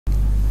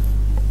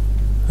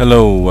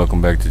Hello,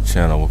 welcome back to the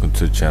channel. Welcome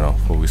to the channel.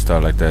 Before we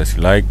start, I'd like to ask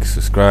you like,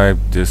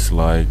 subscribe,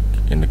 dislike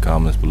in the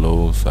comments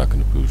below so I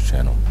can improve the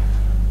channel.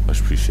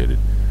 Much appreciated.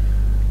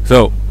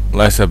 So,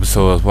 last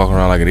episode I was walking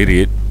around like an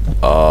idiot.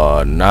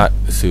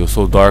 It was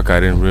so dark I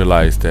didn't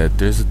realize that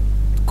there's a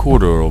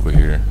corridor over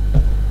here.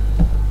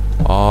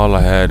 All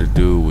I had to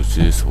do was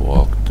just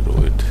walk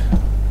through it.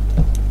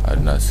 I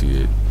did not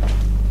see it.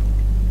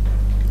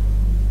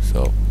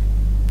 So,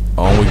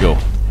 on we go.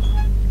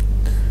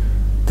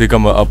 I think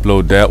I'm gonna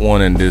upload that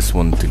one and this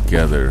one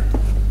together.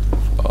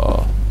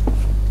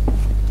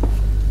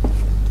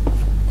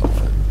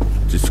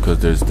 Just because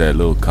there's that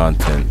little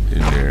content in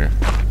there.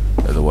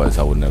 Otherwise,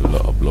 I would never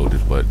upload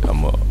it. But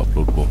I'm gonna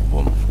upload both of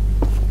them.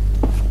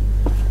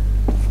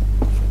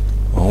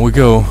 On we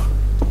go.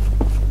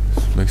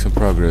 Let's make some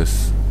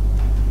progress.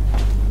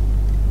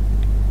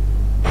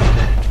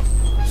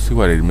 See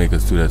why they make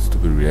us do that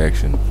stupid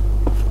reaction.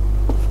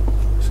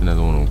 It's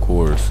another one of them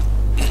cores.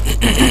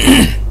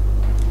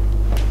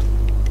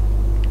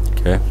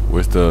 Okay,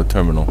 where's the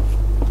terminal?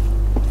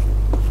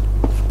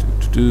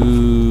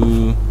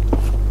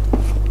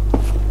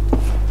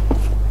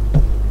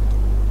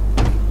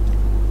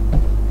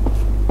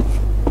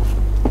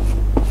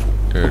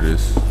 There it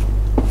is.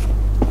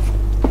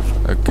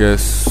 I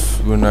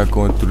guess we're not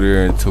going through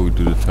there until we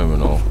do the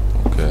terminal.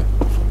 Okay.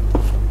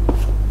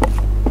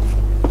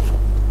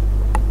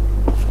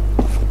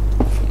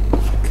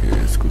 Okay,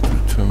 let's go to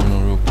the terminal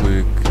real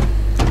quick.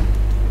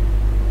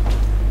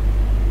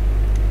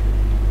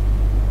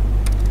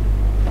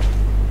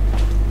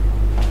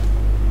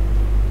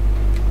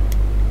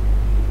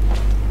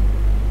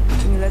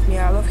 Me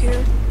out of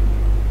here?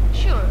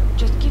 Sure,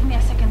 just give me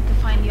a second to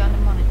find you on the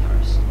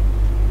monitors.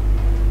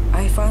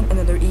 I found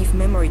another Eve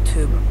memory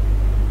tube.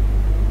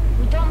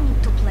 We don't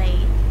need to play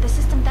it. The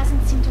system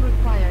doesn't seem to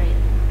require it.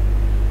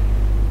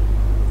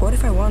 What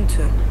if I want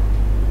to?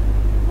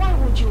 Why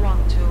would you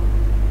want to?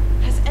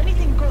 Has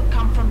anything good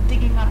come from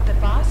digging up the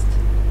past?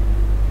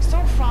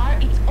 So far,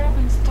 it's all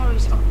been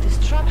stories of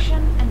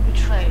destruction and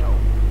betrayal.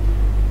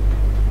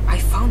 I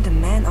found the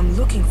man I'm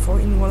looking for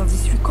in one of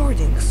these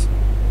recordings.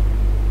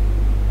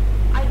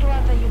 I'd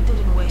rather you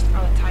didn't waste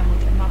our time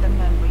with another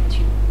memory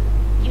tube.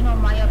 You know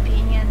my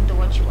opinion, do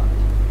what you want.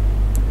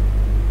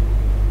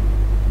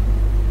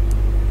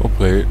 We'll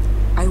play it.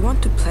 I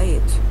want to play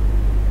it.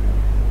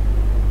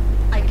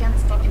 I can't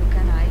stop you,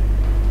 can I?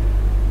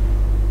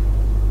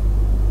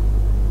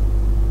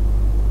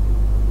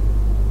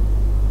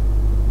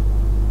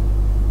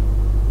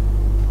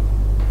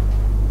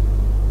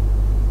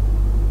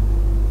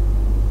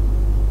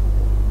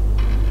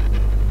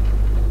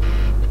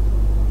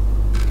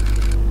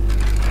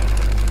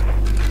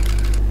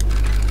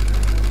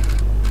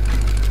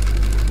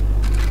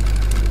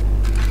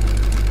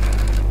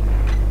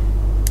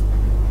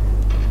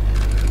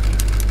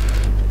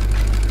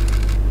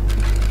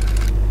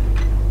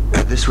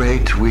 At this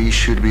rate, we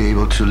should be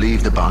able to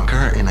leave the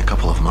bunker in a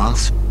couple of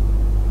months.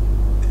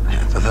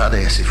 That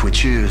is, if we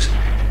choose.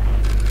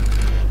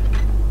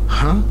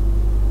 Huh?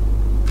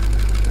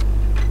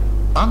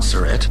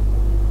 Answer it.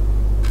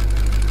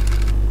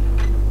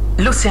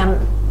 Lucian,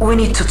 we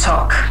need to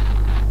talk.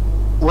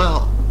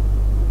 Well,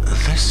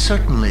 this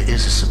certainly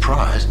is a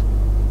surprise.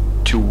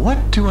 To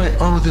what do I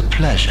owe the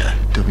pleasure,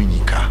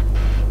 Dominica?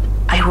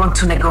 I want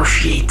to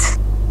negotiate.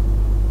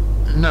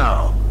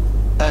 No.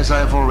 As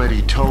I've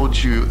already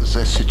told you,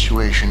 the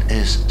situation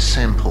is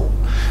simple.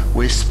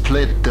 We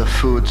split the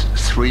food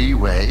 3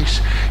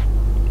 ways.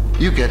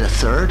 You get a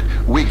third,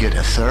 we get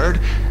a third,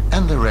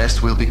 and the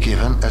rest will be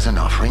given as an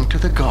offering to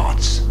the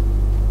gods.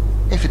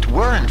 If it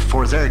weren't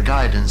for their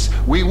guidance,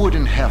 we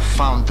wouldn't have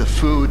found the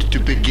food to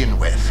begin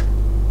with.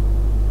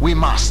 We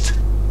must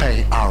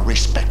pay our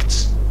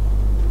respects.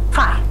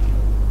 Fine.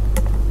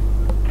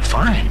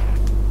 Fine.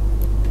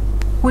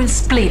 We'll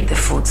split the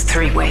food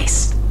 3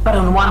 ways, but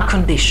on one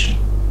condition.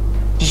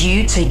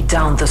 You take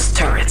down those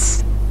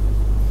turrets.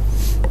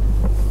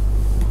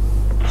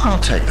 I'll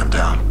take them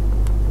down.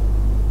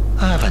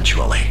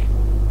 Eventually.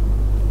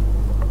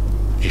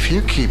 If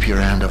you keep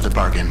your end of the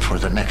bargain for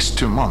the next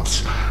 2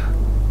 months,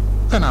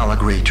 then I'll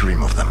agree to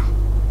remove them.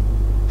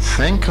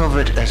 Think of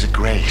it as a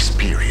grace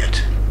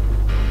period.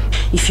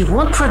 If you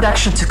want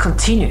production to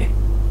continue,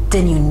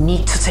 then you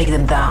need to take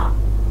them down.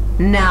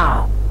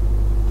 Now.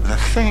 The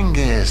thing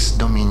is,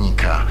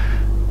 Dominica,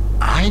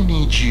 I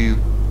need you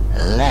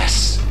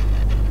less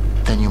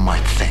than you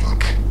might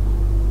think.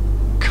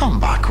 Come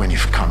back when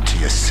you've come to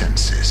your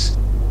senses.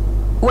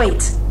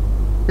 Wait.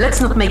 Let's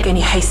not make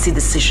any hasty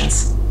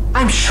decisions.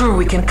 I'm sure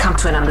we can come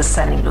to an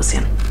understanding,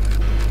 Lucian.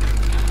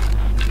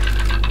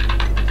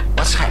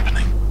 What's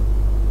happening?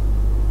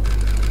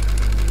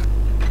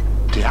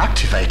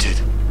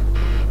 Deactivated?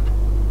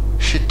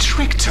 She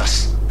tricked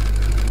us.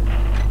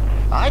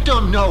 I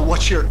don't know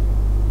what you're...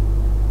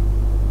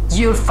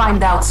 You'll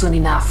find out soon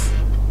enough.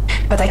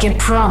 But I can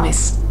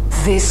promise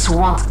this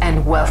won't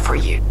end well for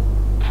you.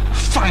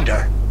 Find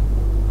her!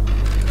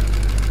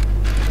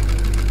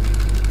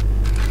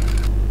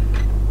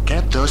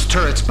 Get those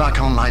turrets back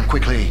online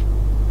quickly.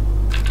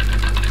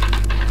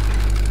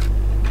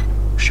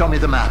 Show me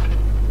the map.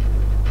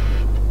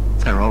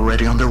 They're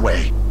already on their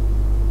way.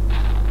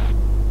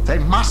 They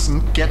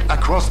mustn't get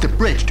across the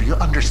bridge, do you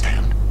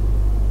understand?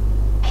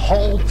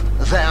 Hold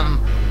them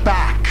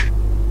back.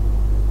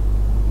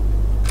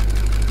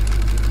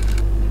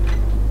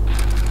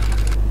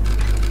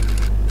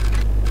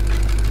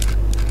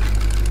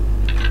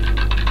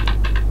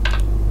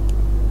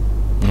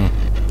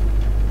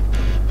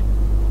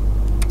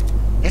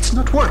 It's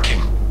not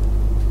working.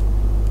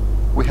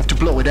 We have to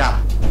blow it up.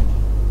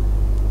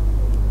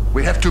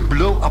 We have to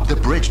blow up the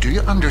bridge, do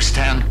you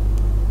understand?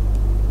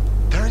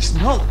 There is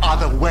no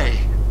other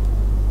way.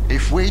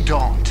 If we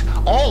don't,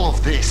 all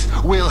of this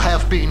will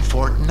have been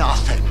for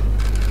nothing.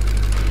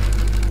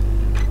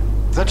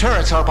 The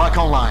turrets are back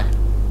online.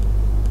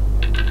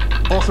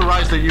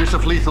 Authorize the use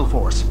of lethal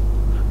force.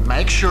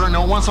 Make sure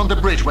no one's on the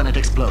bridge when it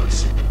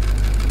explodes.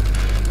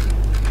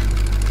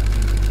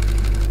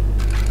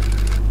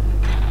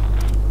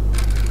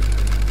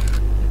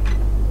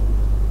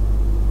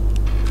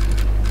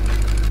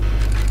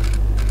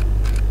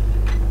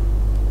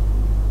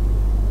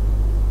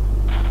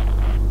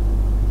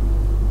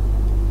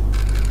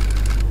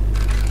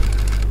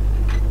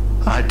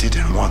 I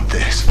didn't want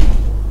this.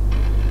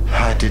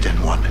 I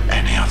didn't want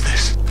any of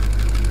this.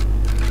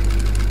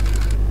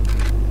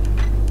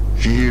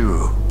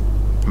 You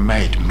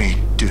made me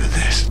do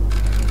this.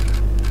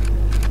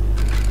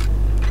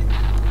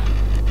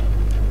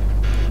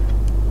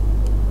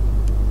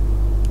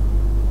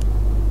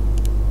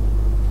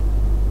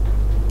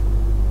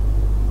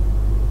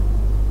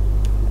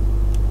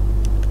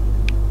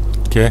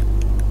 Okay.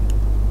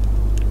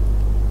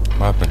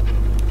 What happened?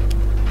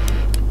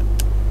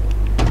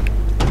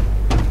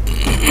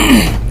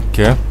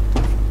 Okay.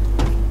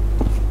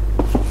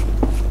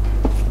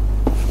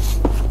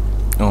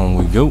 On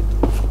we go.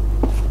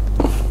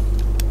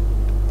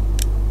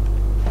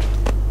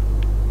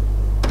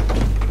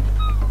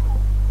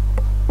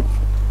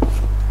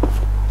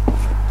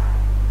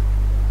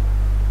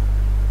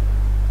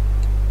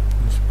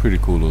 It's a pretty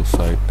cool little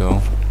site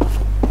though.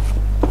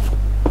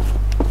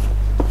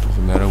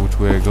 Doesn't matter which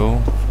way I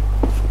go.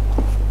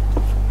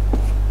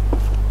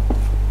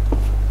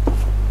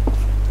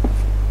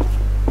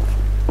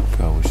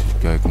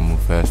 I can move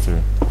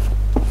faster.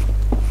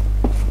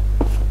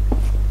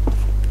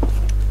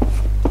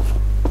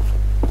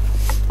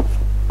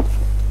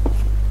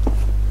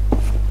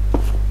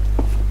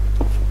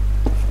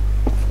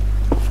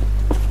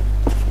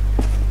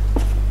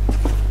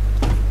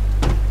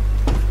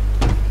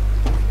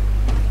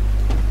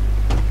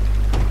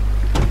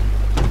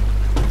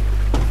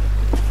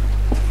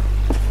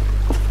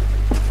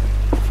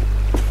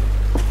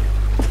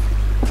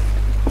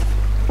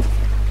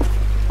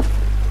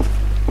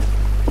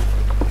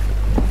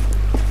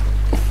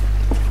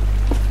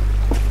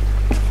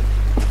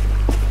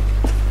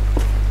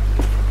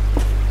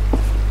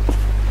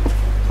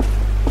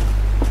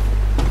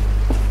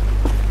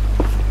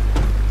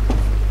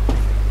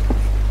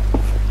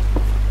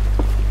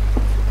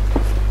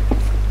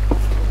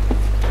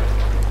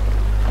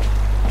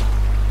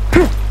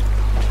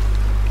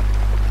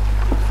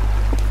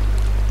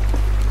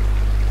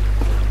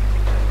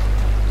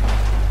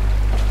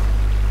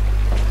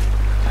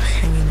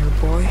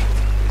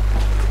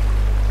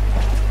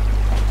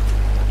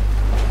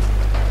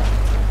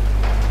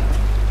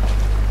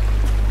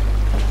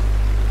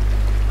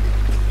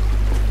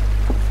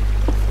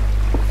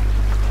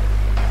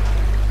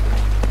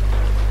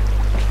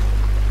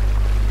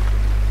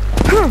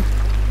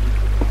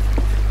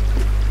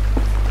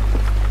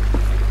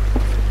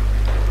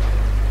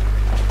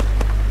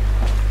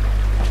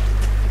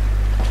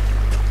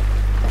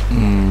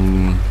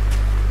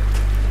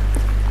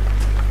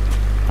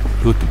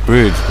 Built the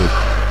bridge, but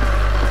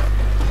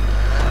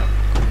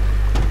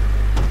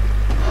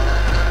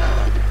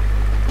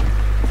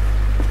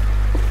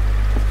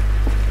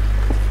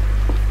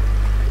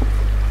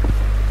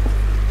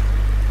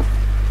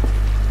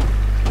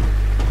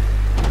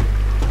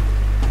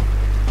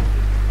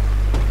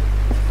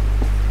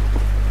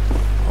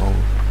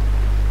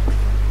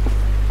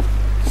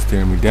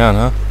staring me down,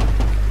 huh?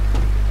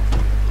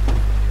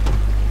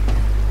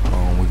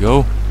 On we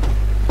go.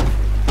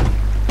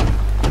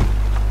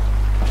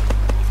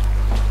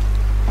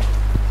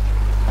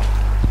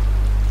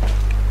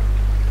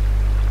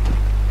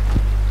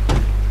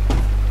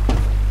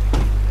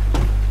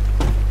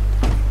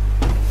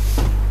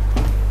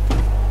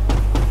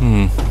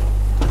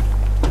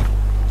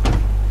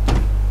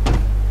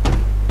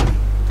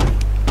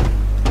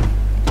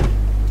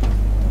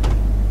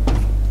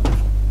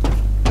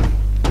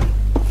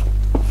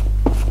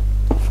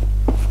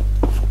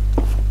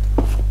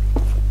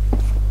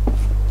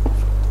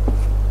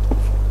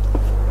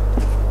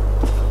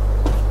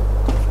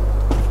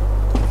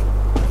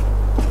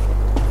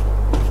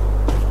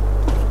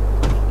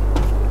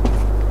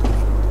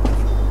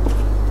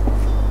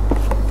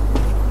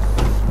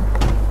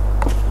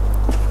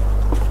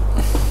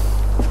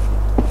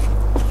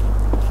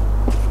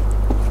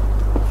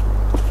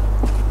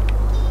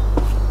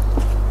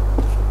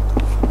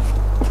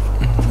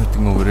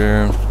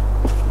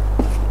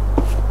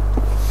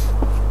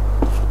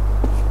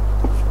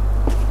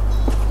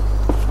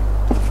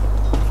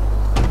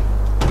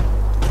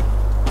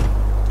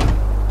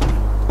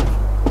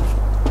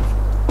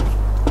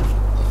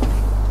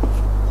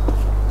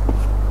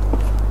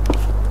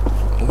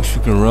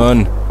 Freaking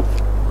run.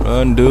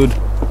 Run, dude.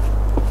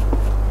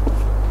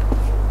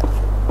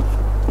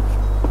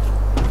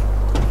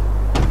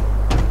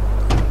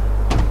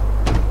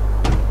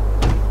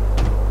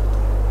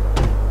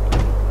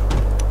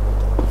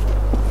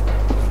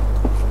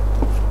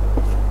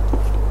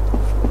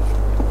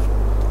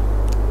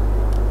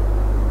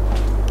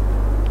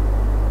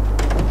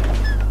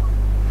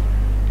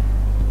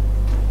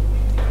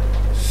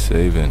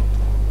 Saving.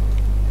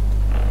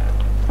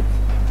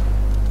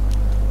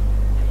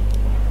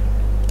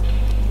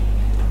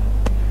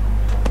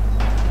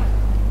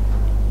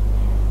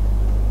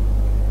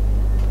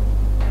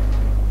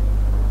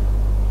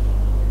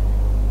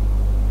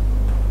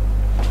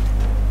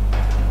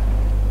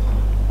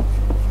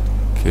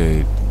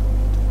 Okay.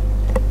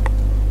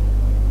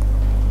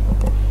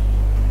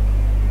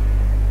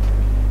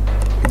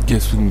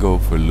 Guess we can go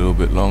for a little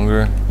bit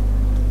longer.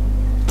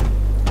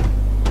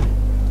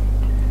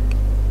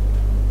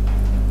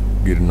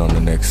 Getting on the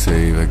next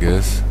save, I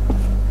guess.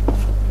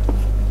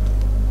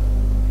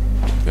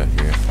 Got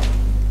here.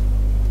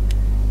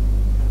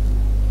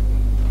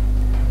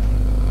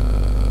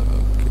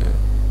 Okay.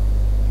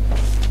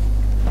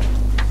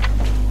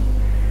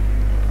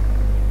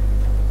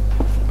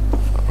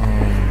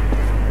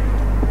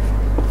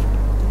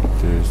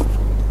 There's.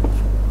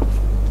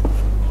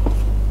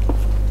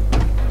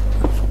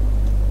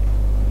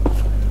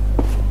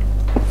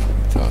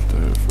 Talk to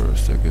her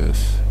first, I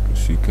guess,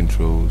 because she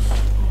controls.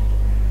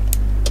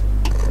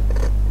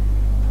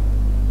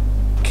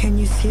 Can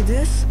you see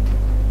this?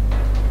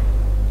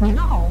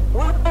 No,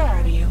 where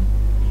are you?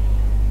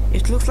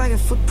 It looks like a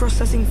food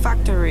processing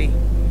factory.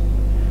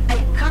 I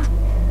can't.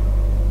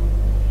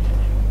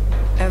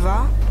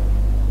 Eva?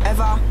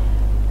 Eva?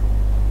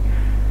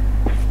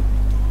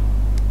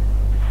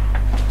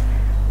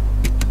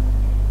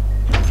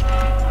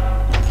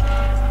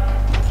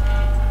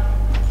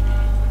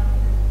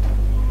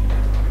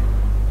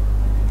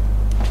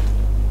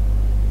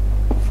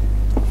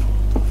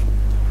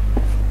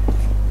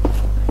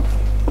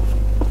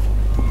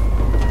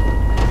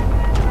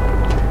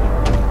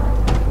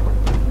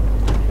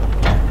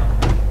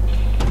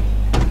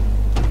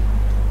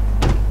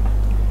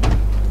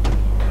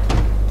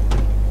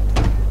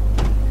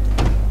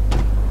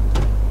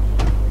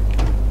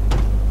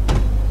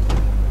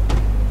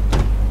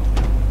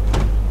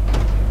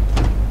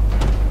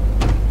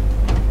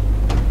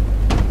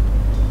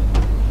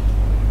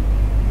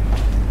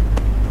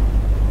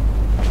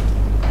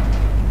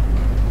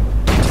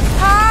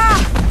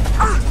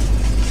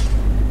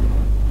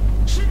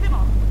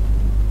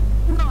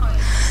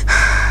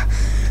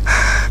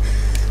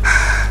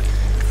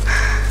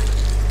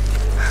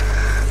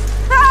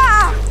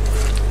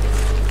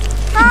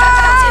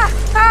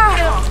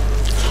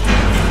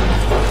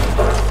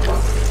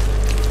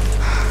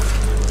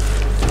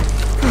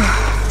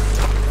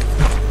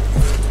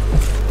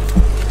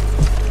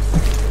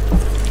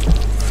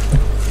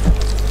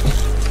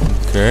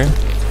 Okay.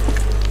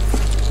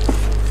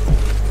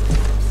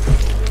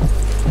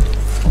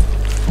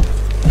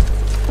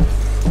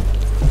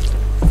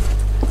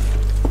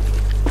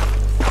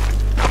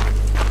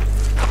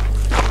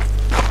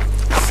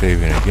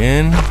 Saving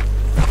again.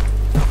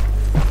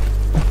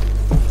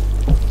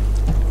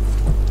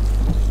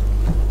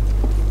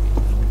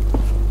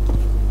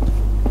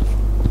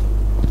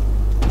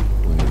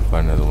 We need to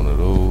find another one of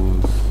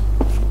those.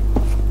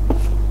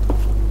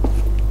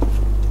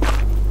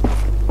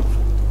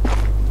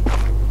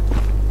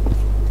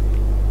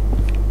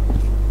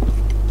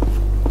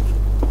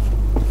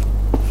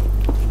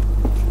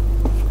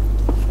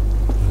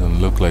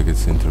 Doesn't look like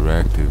it's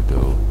interactive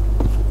though.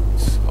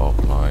 It's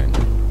offline.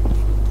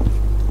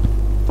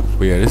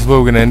 But yeah, this is where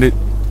we're gonna end it.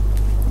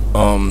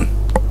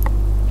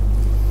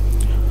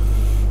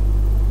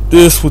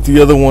 This with the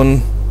other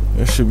one,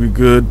 that should be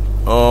good.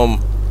 But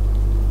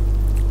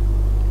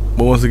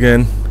once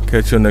again,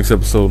 catch you on the next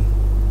episode.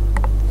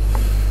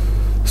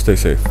 Stay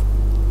safe.